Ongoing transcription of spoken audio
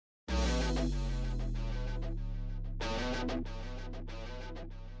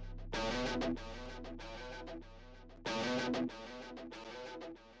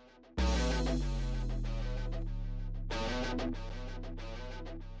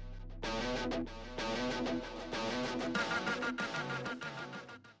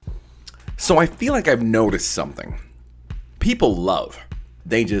So I feel like I've noticed something. People love.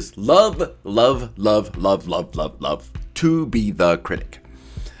 They just love to be the critic.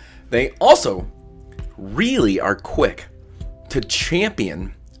 They also really are quick to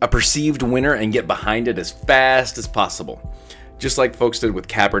champion a perceived winner and get behind it as fast as possible. Just like folks did with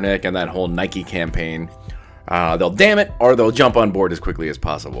Kaepernick and that whole Nike campaign. They'll damn it or they'll jump on board as quickly as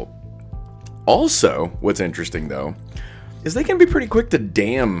possible. Also, what's interesting though, is they can be pretty quick to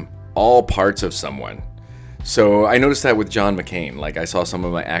damn all parts of someone. So I noticed that with John McCain. Like, I saw some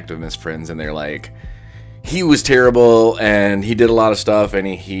of my activist friends and they're like, he was terrible and he did a lot of stuff and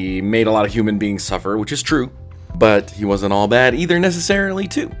he made a lot of human beings suffer, which is true, but he wasn't all bad either necessarily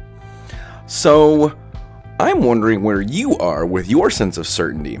too. So I'm wondering where you are with your sense of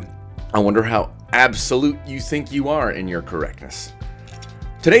certainty. I wonder how absolute you think you are in your correctness.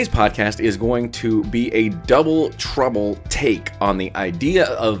 Today's podcast is going to be a double trouble take on the idea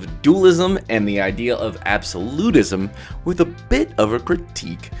of dualism and the idea of absolutism with a bit of a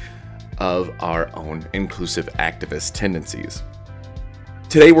critique of our own inclusive activist tendencies.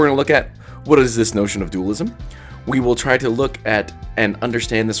 Today we're going to look at what is this notion of dualism. We will try to look at and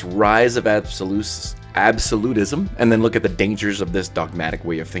understand this rise of absolutism and then look at the dangers of this dogmatic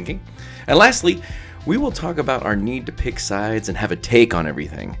way of thinking. And lastly, we will talk about our need to pick sides and have a take on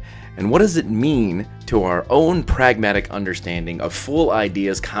everything. And what does it mean to our own pragmatic understanding of full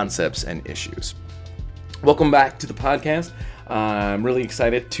ideas, concepts, and issues? Welcome back to the podcast. I'm really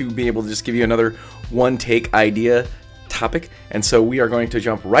excited to be able to just give you another one-take idea topic. And so we are going to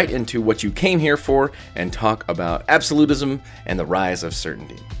jump right into what you came here for and talk about absolutism and the rise of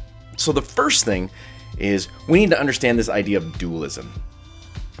certainty. So the first thing is we need to understand this idea of dualism.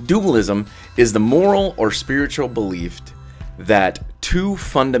 Dualism is the moral or spiritual belief that two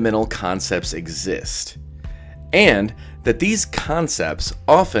fundamental concepts exist, and that these concepts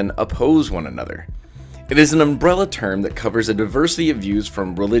often oppose one another. It is an umbrella term that covers a diversity of views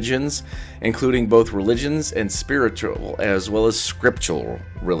from religions, including both religions and spiritual, as well as scriptural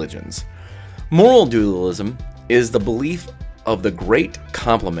religions. Moral dualism is the belief of the great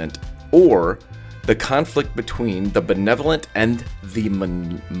complement, or the conflict between the benevolent and the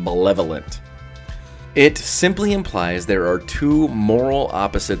malevolent. It simply implies there are two moral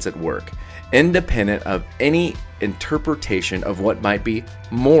opposites at work, independent of any interpretation of what might be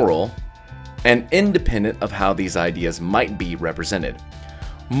moral, and independent of how these ideas might be represented.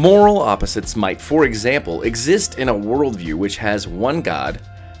 Moral opposites might, for example, exist in a worldview which has one God,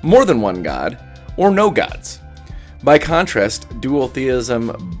 more than one God, or no gods. By contrast, dual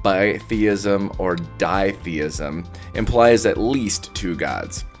theism, bitheism, or ditheism implies at least two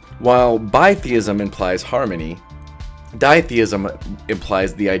gods. While bitheism implies harmony, ditheism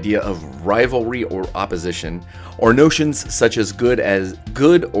implies the idea of rivalry or opposition, or notions such as good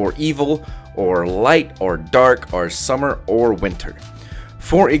or evil, or light or dark, or summer or winter.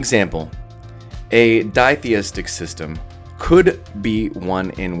 For example, a ditheistic system could be one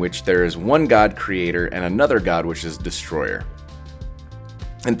in which there is one God creator and another God which is destroyer.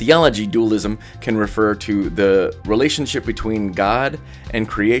 In theology, dualism can refer to the relationship between God and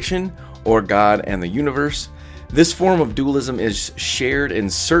creation, or God and the universe. This form of dualism is shared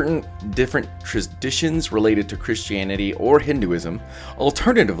in certain different traditions related to Christianity or Hinduism.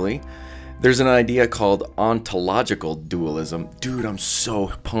 Alternatively, there's an idea called ontological dualism. Dude, I'm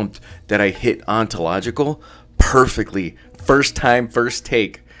so pumped that I hit ontological perfectly. First time, first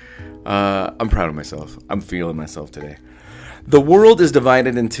take. I'm proud of myself. I'm feeling myself today. The world is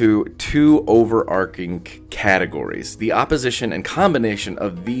divided into two overarching categories. The opposition and combination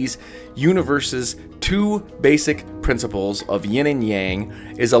of these universes' two basic principles of yin and yang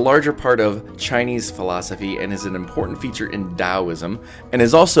is a larger part of Chinese philosophy and is an important feature in Taoism and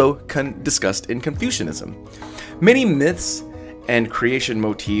is also discussed in Confucianism. Many myths and creation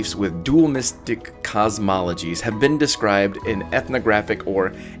motifs with dual mystic cosmologies have been described in ethnographic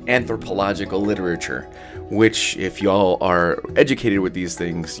or anthropological literature, which, if y'all are educated with these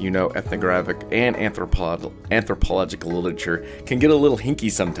things, you know ethnographic and anthropological literature can get a little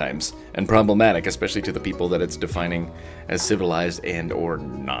hinky sometimes and problematic, especially to the people that it's defining as civilized and or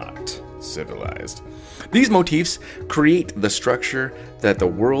not civilized. These motifs create the structure that the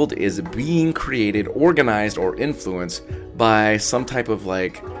world is being created, organized, or influenced by some type of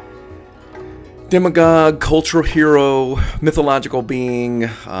demagogue, cultural hero, mythological being,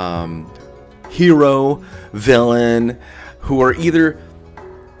 hero, villain, who are either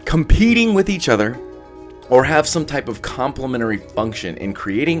competing with each other or have some type of complementary function in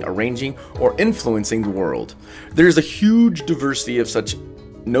creating, arranging, or influencing the world. There's a huge diversity of such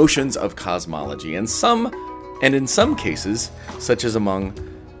notions of cosmology, and in some cases, such as among,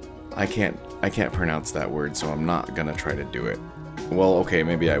 I can't pronounce that word, so I'm not gonna try to do it. Well, okay,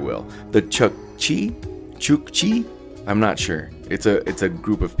 maybe I will. The Chukchi? I'm not sure. It's a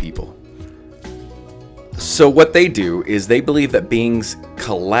group of people. So what they do is they believe that beings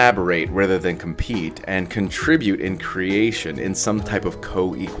collaborate rather than compete and contribute in creation in some type of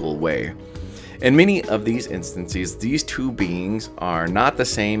co-equal way. In many of these instances, these two beings are not the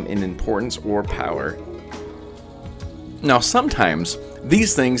same in importance or power. Now, sometimes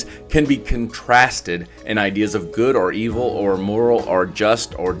these things can be contrasted in ideas of good or evil or moral or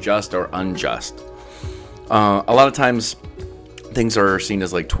just or unjust. A lot of times things are seen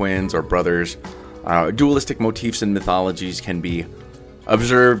as like twins or brothers. Dualistic motifs in mythologies can be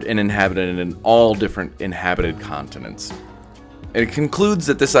observed and inhabited in all different inhabited continents. It concludes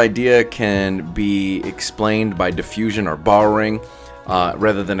that this idea can be explained by diffusion or borrowing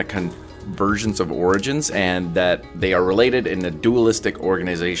rather than a convergence of origins, and that they are related in a dualistic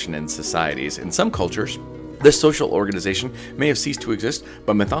organization in societies. In some cultures, this social organization may have ceased to exist,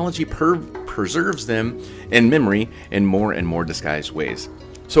 but mythology preserves them in memory in more and more disguised ways.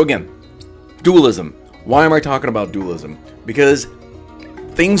 So again, dualism. Why am I talking about dualism? Because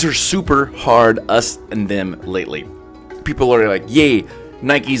things are super hard, us and them, lately. People are like, yay,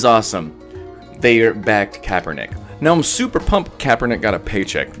 Nike's awesome. They backed Kaepernick. Now I'm super pumped Kaepernick got a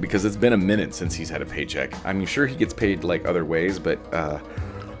paycheck, because it's been a minute since he's had a paycheck. I'm sure he gets paid like other ways, but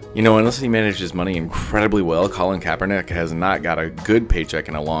unless he manages money incredibly well, Colin Kaepernick has not got a good paycheck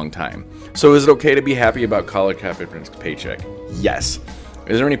in a long time. So is it okay to be happy about Colin Kaepernick's paycheck? Yes.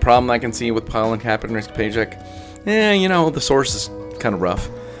 Is there any problem I can see with Colin Kaepernick's paycheck? The source is kind of rough.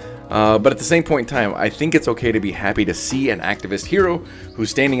 But at the same point in time, I think it's okay to be happy to see an activist hero who's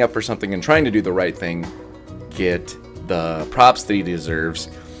standing up for something and trying to do the right thing get the props that he deserves.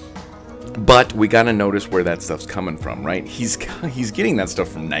 But we gotta notice where that stuff's coming from, right? He's getting that stuff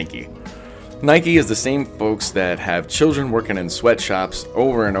from Nike. Nike is the same folks that have children working in sweatshops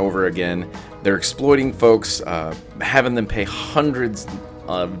over and over again. They're exploiting folks, having them pay hundreds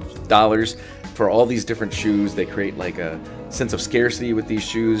of dollars for all these different shoes. They create like a sense of scarcity with these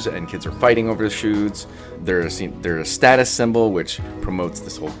shoes, and kids are fighting over the shoes. They're a status symbol, which promotes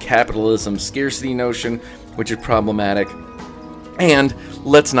this whole capitalism scarcity notion, which is problematic. And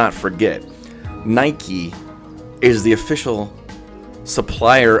let's not forget, Nike is the official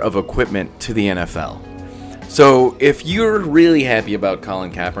supplier of equipment to the NFL. So if you're really happy about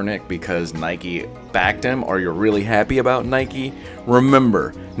Colin Kaepernick because Nike backed him, or you're really happy about Nike,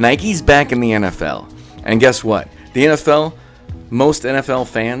 remember, Nike's back in the NFL. And guess what? The NFL, most NFL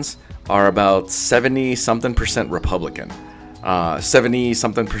fans are about 70-something% Republican,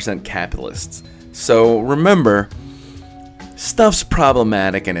 70-something% capitalists. So remember, stuff's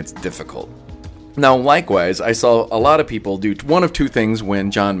problematic and it's difficult. Now, likewise, I saw a lot of people do one of two things when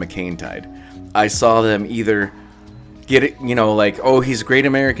John McCain died. I saw them either get it, he's a great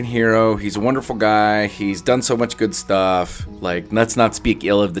American hero, he's a wonderful guy, he's done so much good stuff, like, let's not speak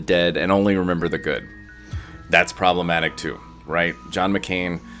ill of the dead and only remember the good. That's problematic too, right? John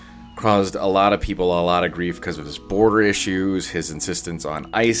McCain caused a lot of people a lot of grief because of his border issues, his insistence on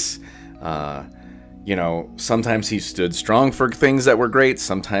ICE. Sometimes he stood strong for things that were great,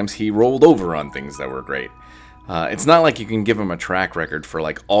 sometimes he rolled over on things that were great. It's not like you can give him a track record for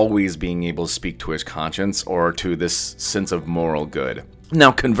like always being able to speak to his conscience or to this sense of moral good.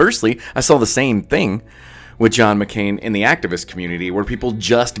 Now, conversely, I saw the same thing with John McCain in the activist community, where people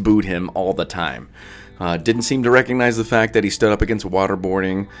just booed him all the time. Didn't seem to recognize the fact that he stood up against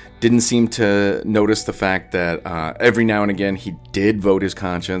waterboarding. Didn't seem to notice the fact that every now and again he did vote his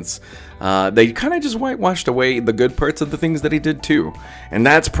conscience. They kind of just whitewashed away the good parts of the things that he did too. And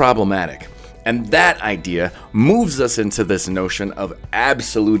that's problematic. And that idea moves us into this notion of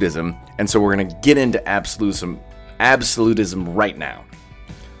absolutism. And so we're going to get into absolutism right now.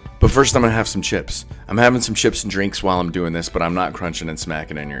 But first, I'm going to have some chips. I'm having some chips and drinks while I'm doing this, but I'm not crunching and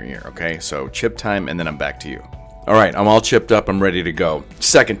smacking in your ear, okay? So chip time, and then I'm back to you. All right, I'm all chipped up. I'm ready to go.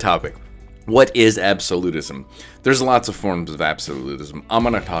 Second topic. What is absolutism? There's lots of forms of absolutism. I'm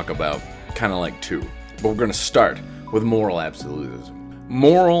going to talk about kind of like two. But we're going to start with moral absolutism.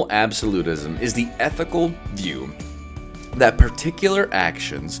 Moral absolutism is the ethical view that particular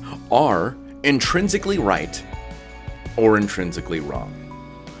actions are intrinsically right or intrinsically wrong.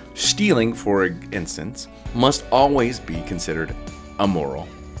 Stealing, for instance, must always be considered immoral,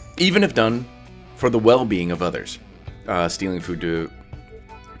 even if done for the well-being of others. Stealing food to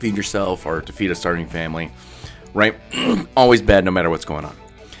feed yourself or to feed a starving family, right? Always bad no matter what's going on.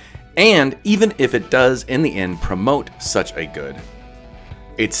 And even if it does, in the end, promote such a good,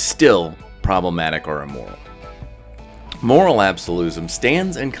 it's still problematic or immoral. Moral absolutism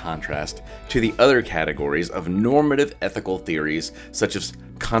stands in contrast to the other categories of normative ethical theories such as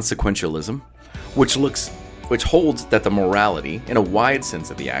consequentialism, which holds that the morality, in a wide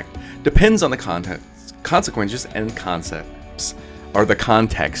sense of the act, depends on the consequences and concepts, or the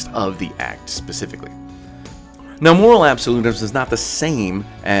context of the act specifically. Now, moral absolutism is not the same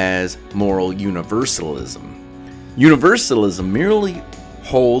as moral universalism. Universalism merely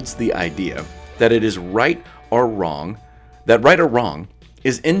holds the idea that it is right or wrong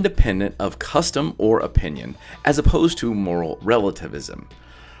is independent of custom or opinion, as opposed to moral relativism.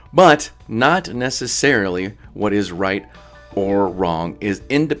 But not necessarily what is right or wrong is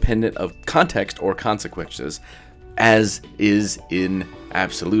independent of context or consequences, as is in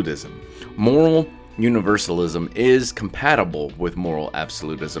absolutism. Moral universalism is compatible with moral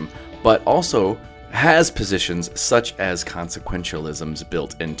absolutism, but also has positions such as consequentialisms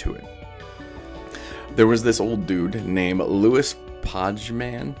built into it. There was this old dude named Louis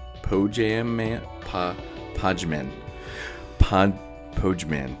Pojman,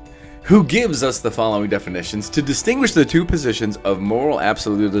 who gives us the following definitions to distinguish the two positions of moral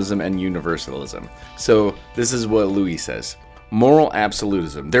absolutism and universalism. So this is what Louis says. Moral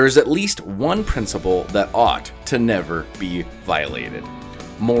absolutism. There is at least one principle that ought to never be violated.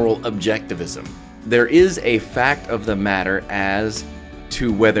 Moral objectivism. There is a fact of the matter as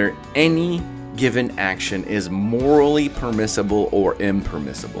to whether any given action is morally permissible or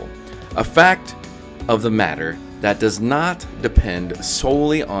impermissible. A fact of the matter that does not depend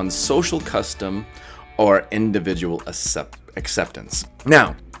solely on social custom or individual acceptance.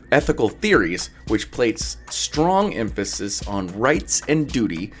 Now, ethical theories, which place strong emphasis on rights and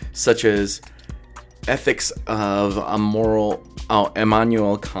duty, such as ethics of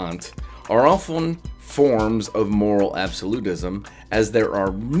Immanuel Kant, are often forms of moral absolutism, as there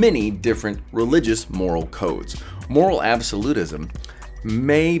are many different religious moral codes. Moral absolutism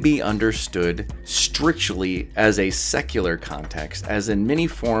may be understood strictly as a secular context, as in many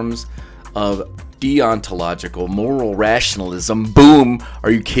forms of deontological moral rationalism. Boom!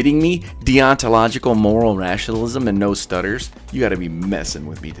 Are you kidding me? Deontological moral rationalism and no stutters? You gotta be messing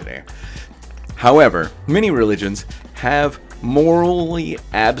with me today. However, many religions have morally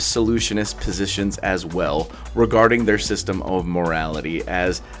absolutionist positions as well regarding their system of morality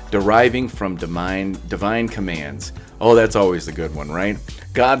as deriving from divine commands. Oh, that's always the good one, right?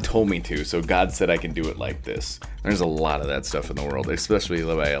 God told me to, so God said I can do it like this. There's a lot of that stuff in the world, especially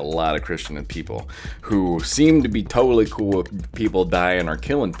by a lot of Christian people who seem to be totally cool with people dying or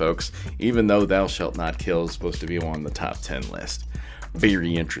killing folks, even though thou shalt not kill is supposed to be on the top 10 list.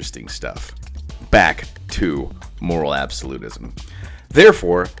 Very interesting stuff. Back to moral absolutism.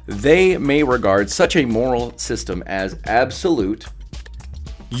 Therefore, they may regard such a moral system as absolute,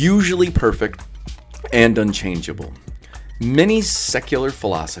 usually perfect, and unchangeable. Many secular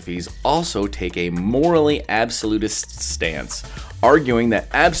philosophies also take a morally absolutist stance, arguing that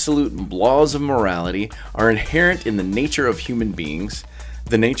absolute laws of morality are inherent in the nature of human beings,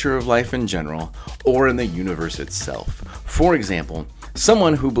 the nature of life in general, or in the universe itself. For example,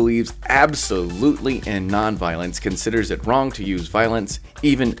 someone who believes absolutely in nonviolence considers it wrong to use violence,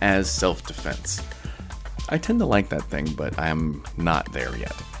 even as self-defense. I tend to like that thing, but I am not there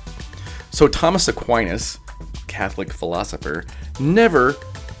yet. So Thomas Aquinas, Catholic philosopher, never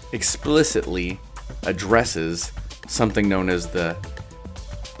explicitly addresses something known as the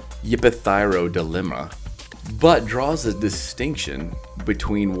Euthyphro dilemma, but draws a distinction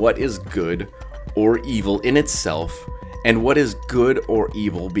between what is good or evil in itself and what is good or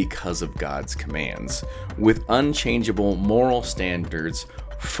evil because of God's commands, with unchangeable moral standards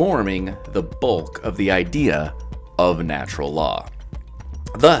forming the bulk of the idea of natural law.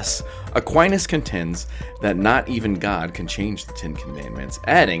 Thus, Aquinas contends that not even God can change the Ten Commandments,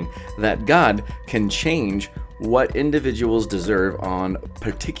 adding that God can change what individuals deserve on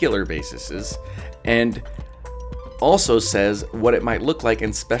particular bases, and also says what it might look like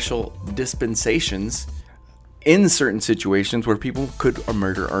in special dispensations in certain situations where people could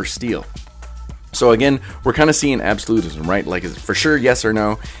murder or steal. So again, we're kind of seeing absolutism, right? Like, is it for sure yes or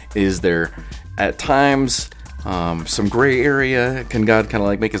no? Is there at times some gray area? Can God kind of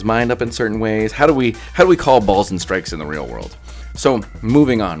like make his mind up in certain ways? How do we call balls and strikes in the real world? So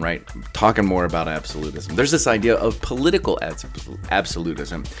moving on, right? Talking more about absolutism. There's this idea of political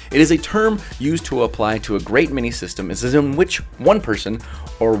absolutism. It is a term used to apply to a great many systems in which one person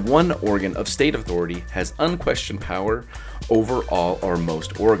or one organ of state authority has unquestioned power over all or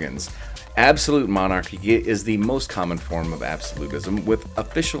most organs. Absolute monarchy is the most common form of absolutism, with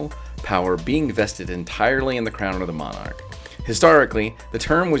official power being vested entirely in the crown of the monarch. Historically, the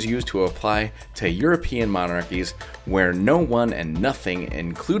term was used to apply to European monarchies where no one and nothing,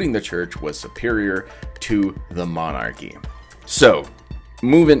 including the church, was superior to the monarchy. So,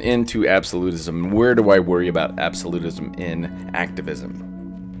 moving into absolutism, where do I worry about absolutism in activism?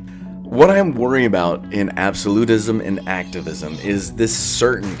 What I'm worried about in absolutism and activism is this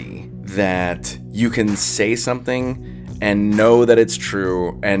certainty that you can say something and know that it's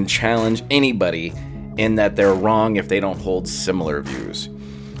true and challenge anybody in that they're wrong if they don't hold similar views.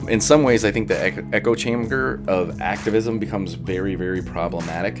 In some ways, I think the echo chamber of activism becomes very, very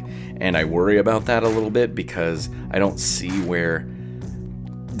problematic, and I worry about that a little bit because I don't see where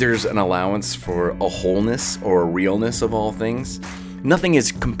there's an allowance for a wholeness or a realness of all things. Nothing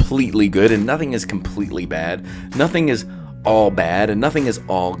is completely good and nothing is completely bad. Nothing is all bad and nothing is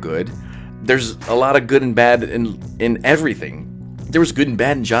all good. There's a lot of good and bad in everything. There was good and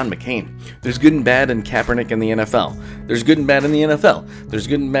bad in John McCain. There's good and bad in Kaepernick in the NFL. There's good and bad in the NFL. There's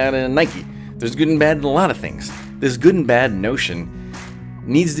good and bad in Nike. There's good and bad in a lot of things. This good and bad notion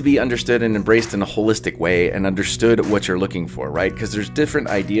needs to be understood and embraced in a holistic way and understood what you're looking for, right? Because there's different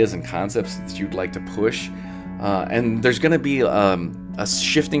ideas and concepts that you'd like to push. And there's going to be a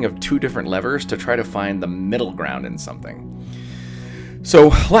shifting of two different levers to try to find the middle ground in something. So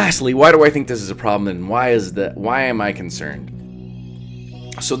lastly, why do I think this is a problem and why am I concerned?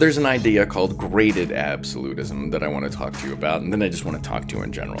 So there's an idea called graded absolutism that I want to talk to you about, and then I just want to talk to you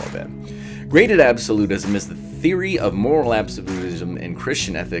in general a bit. Graded absolutism is the theory of moral absolutism in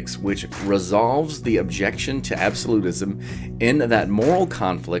Christian ethics, which resolves the objection to absolutism in that moral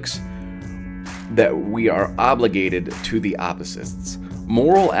conflicts that we are obligated to the opposites.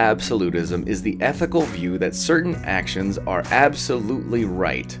 Moral absolutism is the ethical view that certain actions are absolutely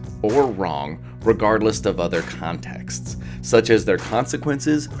right or wrong regardless of other contexts, such as their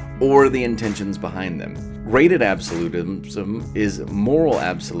consequences or the intentions behind them. Graded absolutism is moral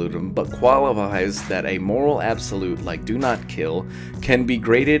absolutism, but qualifies that a moral absolute like do not kill can be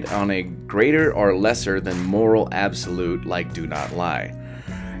graded on a greater or lesser than moral absolute like do not lie.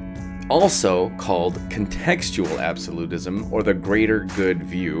 Also called contextual absolutism, or the greater good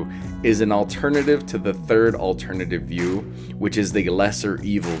view, is an alternative to the third alternative view, which is the lesser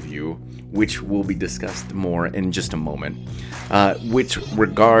evil view, which will be discussed more in just a moment, which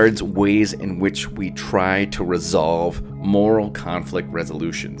regards ways in which we try to resolve moral conflict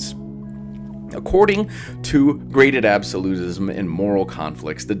resolutions. According to graded absolutism in moral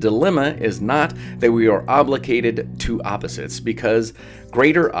conflicts, the dilemma is not that we are obligated to opposites, because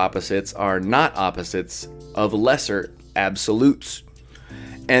greater opposites are not opposites of lesser absolutes.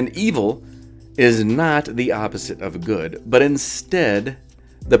 And evil is not the opposite of good, but instead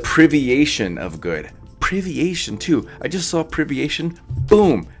the privation of good. Privation, too. I just saw privation.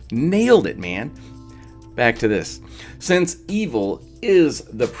 Boom. Nailed it, man. Back to this. Since evil is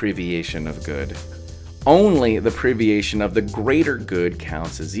the privation of good, only the privation of the greater good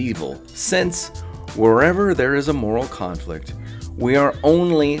counts as evil, since wherever there is a moral conflict, we are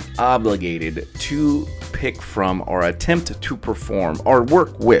only obligated to pick from or attempt to perform or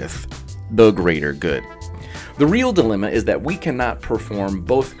work with the greater good. The real dilemma is that we cannot perform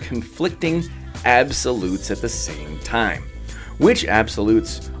both conflicting absolutes at the same time. Which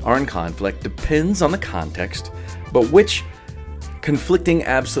absolutes are in conflict depends on the context, but which conflicting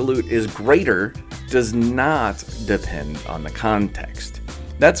absolute is greater does not depend on the context.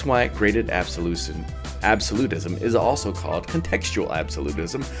 That's why graded absolutism is also called contextual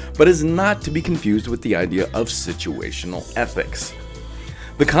absolutism, but is not to be confused with the idea of situational ethics.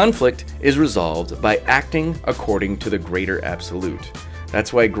 The conflict is resolved by acting according to the greater absolute.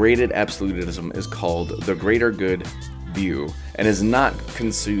 That's why graded absolutism is called the greater good view and is not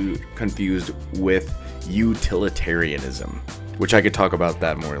confused with utilitarianism, which I could talk about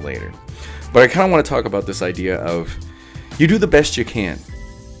that more later. But I kind of want to talk about this idea of you do the best you can,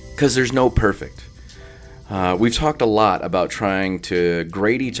 because there's no perfect. We've talked a lot about trying to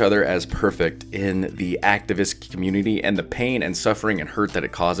grade each other as perfect in the activist community and the pain and suffering and hurt that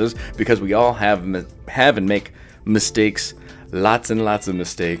it causes, because we all have and make mistakes, lots and lots of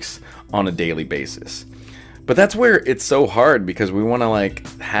mistakes on a daily basis. But that's where it's so hard, because we want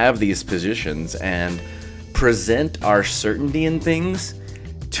to have these positions and present our certainty in things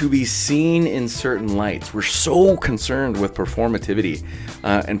to be seen in certain lights. We're so concerned with performativity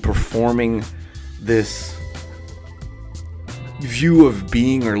and performing this view of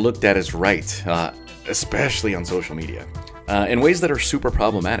being or looked at as right, especially on social media, in ways that are super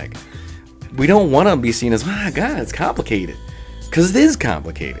problematic. We don't want to be seen as, God, it's complicated. Because it is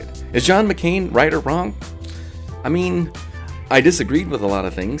complicated. Is John McCain right or wrong? I mean, I disagreed with a lot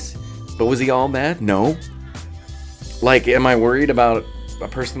of things, but was he all bad? No. Like, am I worried about a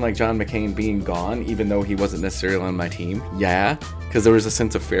person like John McCain being gone, even though he wasn't necessarily on my team? Yeah, because there was a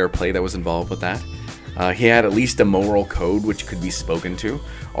sense of fair play that was involved with that. He had at least a moral code which could be spoken to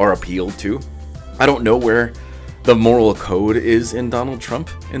or appealed to. I don't know where the moral code is in Donald Trump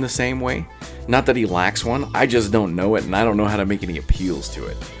in the same way. Not that he lacks one, I just don't know it, and I don't know how to make any appeals to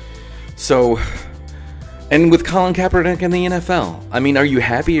it. So, and with Colin Kaepernick in the NFL, I mean, are you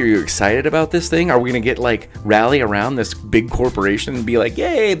happy? Are you excited about this thing? Are we going to get, rally around this big corporation and be like,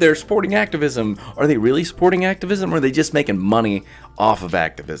 yay, they're supporting activism? Are they really supporting activism, or are they just making money off of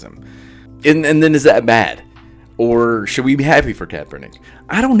activism? And then is that bad? Or should we be happy for Kaepernick?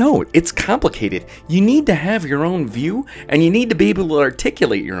 I don't know. It's complicated. You need to have your own view, and you need to be able to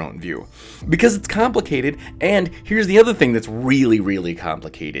articulate your own view. Because it's complicated, and here's the other thing that's really, really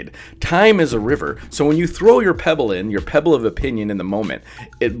complicated. Time is a river, so when you throw your pebble of opinion in the moment,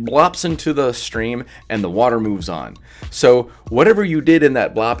 it blops into the stream, and the water moves on. So whatever you did in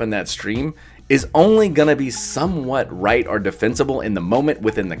that blop in that stream is only going to be somewhat right or defensible in the moment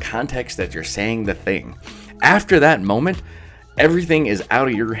within the context that you're saying the thing. After that moment, everything is out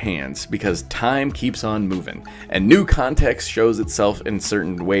of your hands because time keeps on moving and new context shows itself in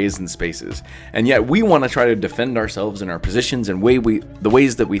certain ways and spaces. And yet we want to try to defend ourselves in our positions and the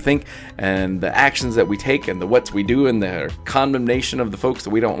ways that we think and the actions that we take and the whats we do and the condemnation of the folks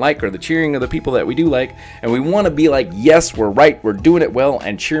that we don't like or the cheering of the people that we do like. And we want to be like, yes, we're right, we're doing it well,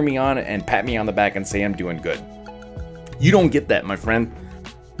 and cheer me on and pat me on the back and say I'm doing good. You don't get that, my friend.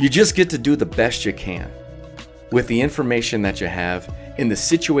 You just get to do the best you can with the information that you have in the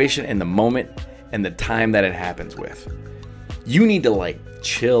situation, in the moment, and the time that it happens with. You need to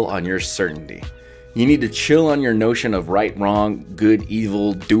chill on your certainty. You need to chill on your notion of right, wrong, good,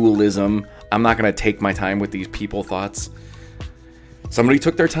 evil, dualism. I'm not going to take my time with these people thoughts. Somebody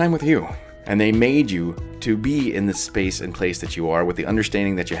took their time with you, and they made you to be in the space and place that you are with the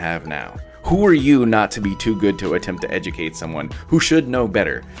understanding that you have now. Who are you not to be too good to attempt to educate someone who should know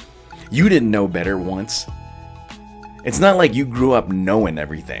better? You didn't know better once. It's not like you grew up knowing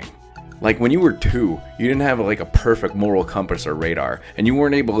everything. Like when you were 2, you didn't have a perfect moral compass or radar, and you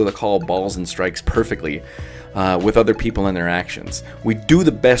weren't able to call balls and strikes perfectly with other people and their actions. We do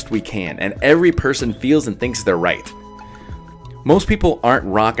the best we can, and every person feels and thinks they're right. Most people aren't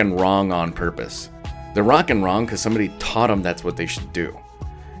rockin' wrong on purpose. They're rockin' wrong because somebody taught them that's what they should do.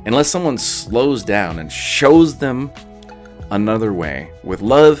 Unless someone slows down and shows them another way with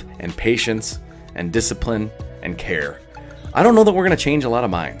love and patience and discipline and care, I don't know that we're going to change a lot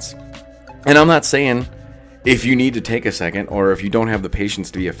of minds. And I'm not saying if you need to take a second or if you don't have the patience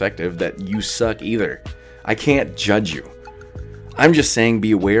to be effective that you suck either. I can't judge you. I'm just saying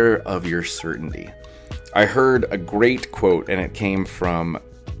be aware of your certainty. I heard a great quote and it came from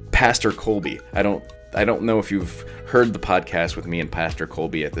Pastor Colby. I don't know if you've heard the podcast with me and Pastor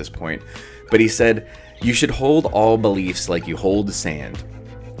Colby at this point, but he said, "You should hold all beliefs like you hold sand.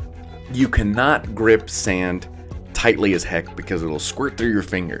 You cannot grip sand tightly as heck because it'll squirt through your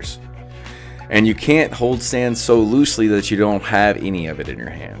fingers. And you can't hold sand so loosely that you don't have any of it in your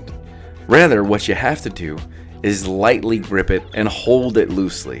hand. Rather, what you have to do is lightly grip it and hold it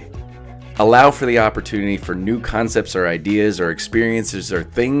loosely. Allow for the opportunity for new concepts or ideas or experiences or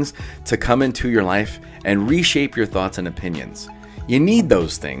things to come into your life and reshape your thoughts and opinions. You need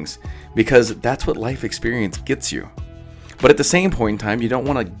those things because that's what life experience gets you. But at the same point in time, you don't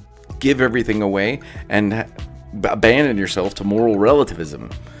want to give everything away and abandon yourself to moral relativism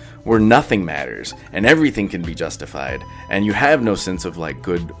where nothing matters and everything can be justified and you have no sense of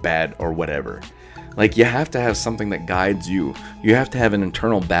good, bad, or whatever. You have to have something that guides you. You have to have an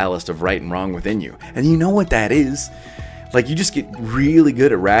internal ballast of right and wrong within you. And you know what that is. You just get really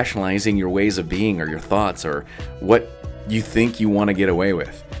good at rationalizing your ways of being or your thoughts or what you think you want to get away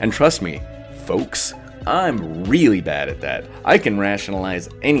with. And trust me, folks, I'm really bad at that. I can rationalize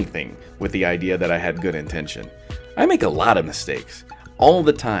anything with the idea that I had good intention. I make a lot of mistakes, all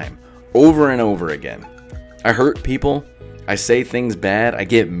the time, over and over again. I hurt people, I say things bad, I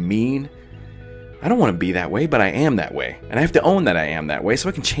get mean. I don't want to be that way, but I am that way. And I have to own that I am that way so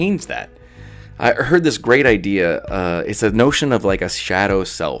I can change that. I heard this great idea. It's a notion of a shadow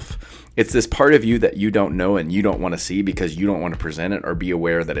self. It's this part of you that you don't know and you don't want to see because you don't want to present it or be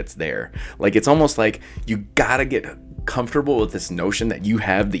aware that it's there. Like, it's almost like you gotta get comfortable with this notion that you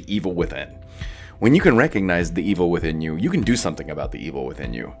have the evil within. When you can recognize the evil within you, you can do something about the evil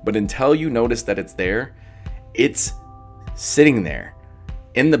within you. But until you notice that it's there, it's sitting there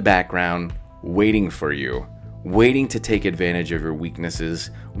in the background, waiting for you, waiting to take advantage of your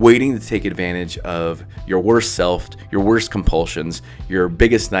weaknesses, waiting to take advantage of your worst self, your worst compulsions, your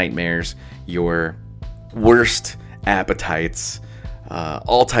biggest nightmares, your worst appetites,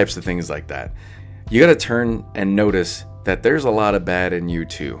 all types of things like that. You got to turn and notice that there's a lot of bad in you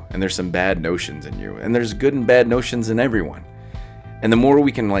too, and there's some bad notions in you, and there's good and bad notions in everyone. And the more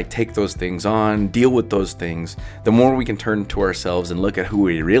we can take those things on, deal with those things, the more we can turn to ourselves and look at who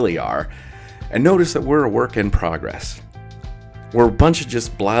we really are and notice that we're a work in progress. We're a bunch of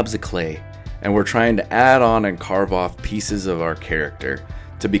just blobs of clay, and we're trying to add on and carve off pieces of our character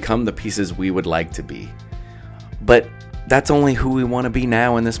to become the pieces we would like to be. But that's only who we want to be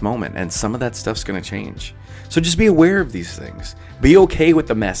now in this moment, and some of that stuff's going to change. So just be aware of these things. Be okay with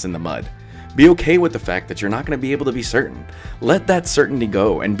the mess in the mud. Be okay with the fact that you're not going to be able to be certain. Let that certainty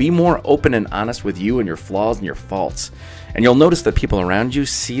go and be more open and honest with you and your flaws and your faults. And you'll notice that people around you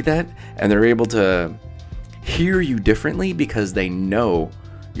see that and they're able to hear you differently because they know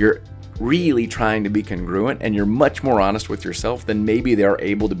you're really trying to be congruent and you're much more honest with yourself than maybe they're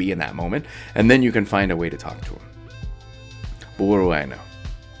able to be in that moment. And then you can find a way to talk to them. But what do I know?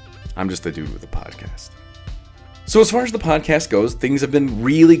 I'm just a dude with a podcast. So as far as the podcast goes, things have been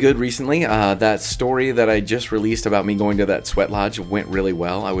really good recently. That story that I just released about me going to that sweat lodge went really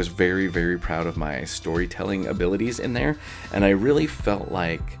well. I was very, very proud of my storytelling abilities in there. And I really felt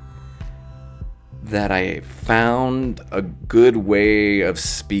like that I found a good way of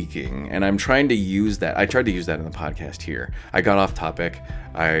speaking. And I'm trying to use that. I tried to use that in the podcast here. I got off topic.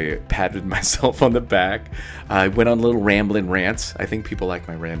 I patted myself on the back. I went on little rambling rants. I think people like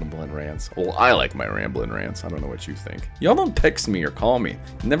my rambling rants. Well, I like my rambling rants. I don't know what you think. Y'all don't text me or call me.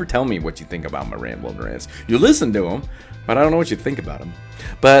 You never tell me what you think about my rambling rants. You listen to them, but I don't know what you think about them.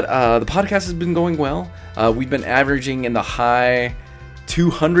 But the podcast has been going well. We've been averaging in the high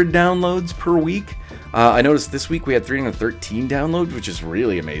 200 downloads per week. I noticed this week we had 313 downloads, which is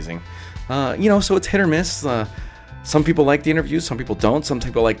really amazing. So it's hit or miss. Some people like the interviews, some people don't. Some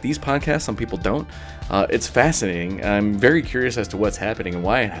people like these podcasts, some people don't. It's fascinating. I'm very curious as to what's happening and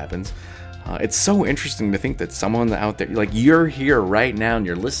why it happens. It's so interesting to think that someone out there, like you're here right now and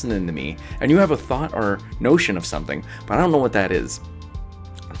you're listening to me and you have a thought or notion of something, but I don't know what that is.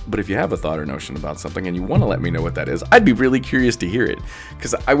 But if you have a thought or notion about something and you want to let me know what that is, I'd be really curious to hear it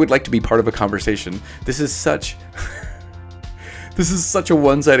because I would like to be part of a conversation. This is such a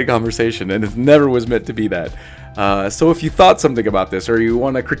one-sided conversation and it never was meant to be that. So if you thought something about this or you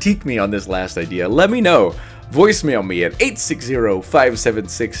want to critique me on this last idea, let me know. Voicemail me at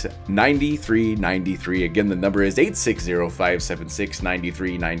 860-576-9393. Again, the number is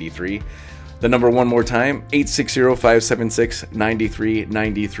 860-576-9393. The number one more time,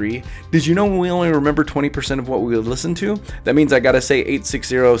 860-576-9393. Did you know we only remember 20% of what we listen to? That means I gotta say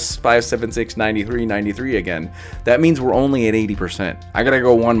 860-576-9393 again. That means we're only at 80%. I gotta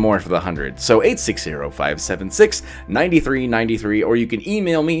go one more for the 100. So 860-576-9393, or you can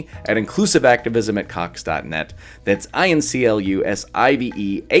email me at inclusiveactivism@cox.net. That's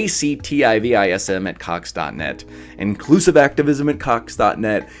inclusiveactivism@cox.net.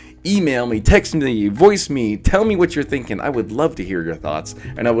 Inclusiveactivism@cox.net. Email me, text me, voice me, tell me what you're thinking. I would love to hear your thoughts.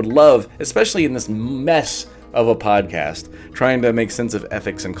 And I would love, especially in this mess of a podcast, trying to make sense of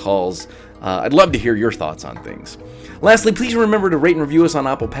ethics and calls, I'd love to hear your thoughts on things. Lastly, please remember to rate and review us on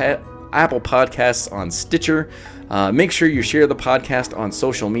Apple Podcasts, on Stitcher. Make sure you share the podcast on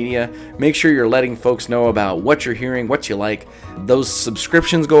social media. Make sure you're letting folks know about what you're hearing, what you like. Those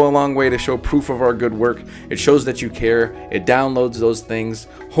subscriptions go a long way to show proof of our good work. It shows that you care. It downloads those things.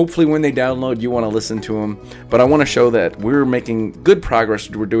 Hopefully when they download, you want to listen to them. But I want to show that we're making good progress,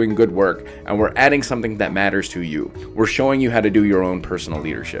 we're doing good work, and we're adding something that matters to you. We're showing you how to do your own personal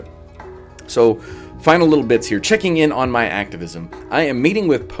leadership. So, final little bits here. Checking in on my activism. I am meeting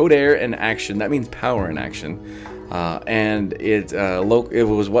with Poder in Action. That means Power in Action. And it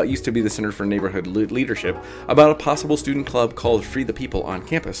was what used to be the Center for Neighborhood Leadership about a possible student club called Free the People on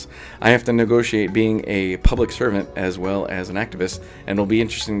campus. I have to negotiate being a public servant as well as an activist, and it'll be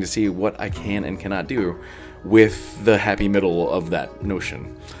interesting to see what I can and cannot do with the happy middle of that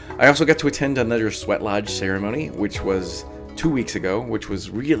notion. I also got to attend another Sweat Lodge ceremony, which was 2 weeks ago, which was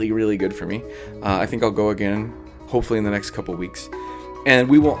really, really good for me. I think I'll go again, hopefully in the next couple weeks. And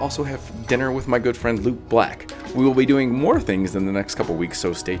we will also have dinner with my good friend Luke Black. We will be doing more things in the next couple weeks,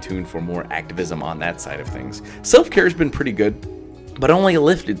 so stay tuned for more activism on that side of things. Self-care has been pretty good, but only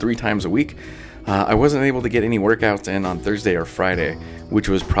lifted 3 times a week. I wasn't able to get any workouts in on Thursday or Friday, which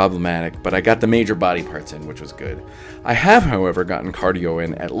was problematic, but I got the major body parts in, which was good. I have, however, gotten cardio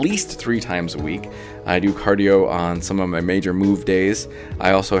in at least 3 times a week. I do cardio on some of my major move days.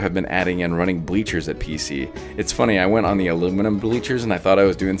 I also have been adding in running bleachers at PC. It's funny, I went on the aluminum bleachers and I thought I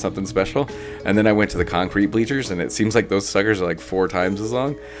was doing something special, and then I went to the concrete bleachers and it seems like those suckers are like 4 times as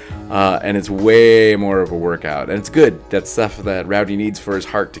long, and it's way more of a workout, and it's good. That's stuff that Rowdy needs for his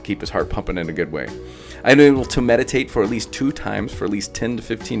heart to keep his heart pumping in a good way. I've been able to meditate for at least 2 times for at least 10 to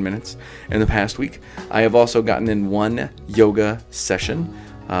 15 minutes in the past week. I have also gotten in one yoga session,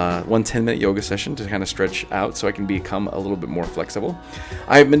 one 10-minute yoga session to kind of stretch out so I can become a little bit more flexible.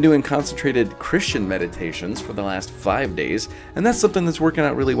 I have been doing concentrated Christian meditations for the last 5 days, and that's something that's working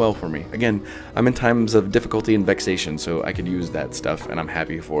out really well for me. Again, I'm in times of difficulty and vexation, so I could use that stuff, and I'm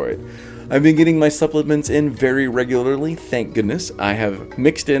happy for it. I've been getting my supplements in very regularly, thank goodness. I have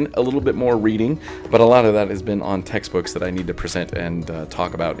mixed in a little bit more reading, but a lot of that has been on textbooks that I need to present and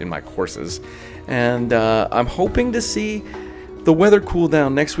talk about in my courses. And I'm hoping to see the weather cool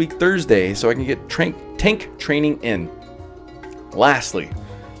down next week, Thursday, so I can get tank training in. Lastly,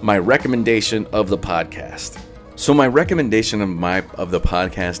 my recommendation of the podcast. So my recommendation of the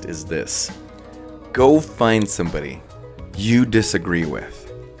podcast is this. Go find somebody you disagree with.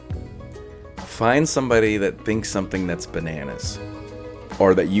 Find somebody that thinks something that's bananas,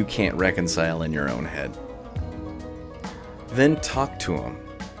 or that you can't reconcile in your own head. Then talk to them,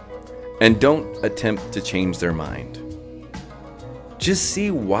 and don't attempt to change their mind. Just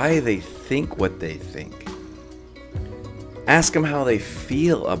see why they think what they think. Ask them how they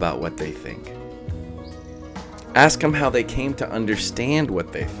feel about what they think. Ask them how they came to understand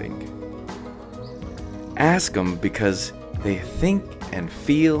what they think. Ask them because they think and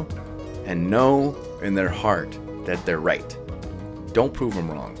feel and know in their heart that they're right. Don't prove them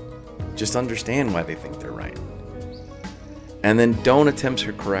wrong. Just understand why they think they're right. And then don't attempt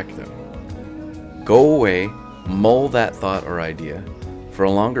to correct them. Go away, mull that thought or idea for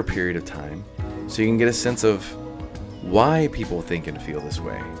a longer period of time so you can get a sense of why people think and feel this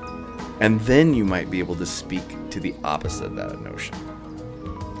way. And then you might be able to speak to the opposite of that notion.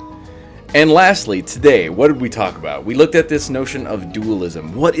 And lastly, today, what did we talk about? We looked at this notion of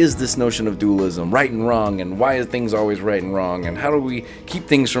dualism. What is this notion of dualism? Right and wrong, and why are things always right and wrong? And how do we keep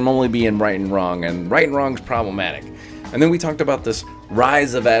things from only being right and wrong? And right and wrong is problematic. And then we talked about this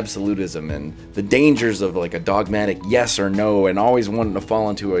rise of absolutism and the dangers of like a dogmatic yes or no, and always wanting to fall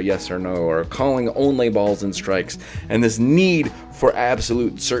into a yes or no, or calling only balls and strikes, and this need for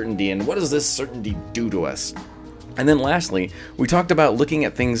absolute certainty. And what does this certainty do to us? And then lastly, we talked about looking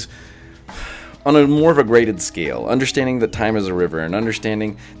at things on a more of a graded scale, understanding that time is a river, and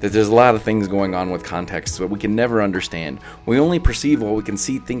understanding that there's a lot of things going on with contexts that we can never understand. We only perceive what we can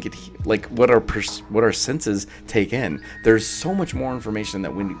see, think it, like what our senses take in. There's so much more information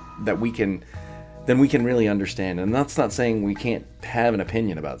that we can really understand, and that's not saying we can't have an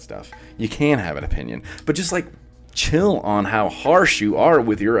opinion about stuff. You can have an opinion, but just like chill on how harsh you are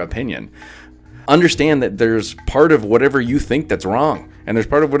with your opinion. Understand that there's part of whatever you think that's wrong, and there's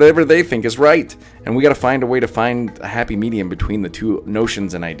part of whatever they think is right. And we got to find a way to find a happy medium between the two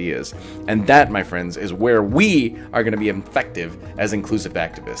notions and ideas. And that, my friends, is where we are going to be effective as inclusive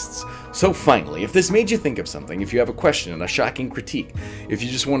activists. So finally, if this made you think of something, if you have a question, a shocking critique, if you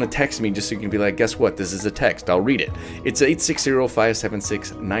just want to text me just so you can be like, guess what, this is a text, I'll read it. It's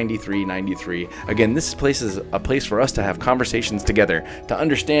 860-576-9393. Again, this place is a place for us to have conversations together, to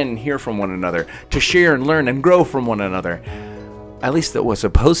understand and hear from one another, to share and learn and grow from one another. At least that was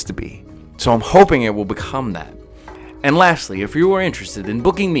supposed to be. So I'm hoping it will become that. And lastly, if you are interested in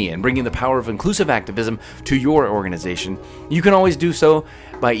booking me and bringing the power of inclusive activism to your organization, you can always do so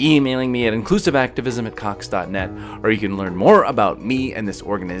by emailing me at inclusiveactivism@cox.net, or you can learn more about me and this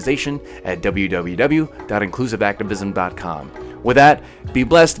organization at www.inclusiveactivism.com. With that, be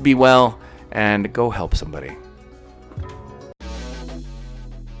blessed, be well, and go help somebody.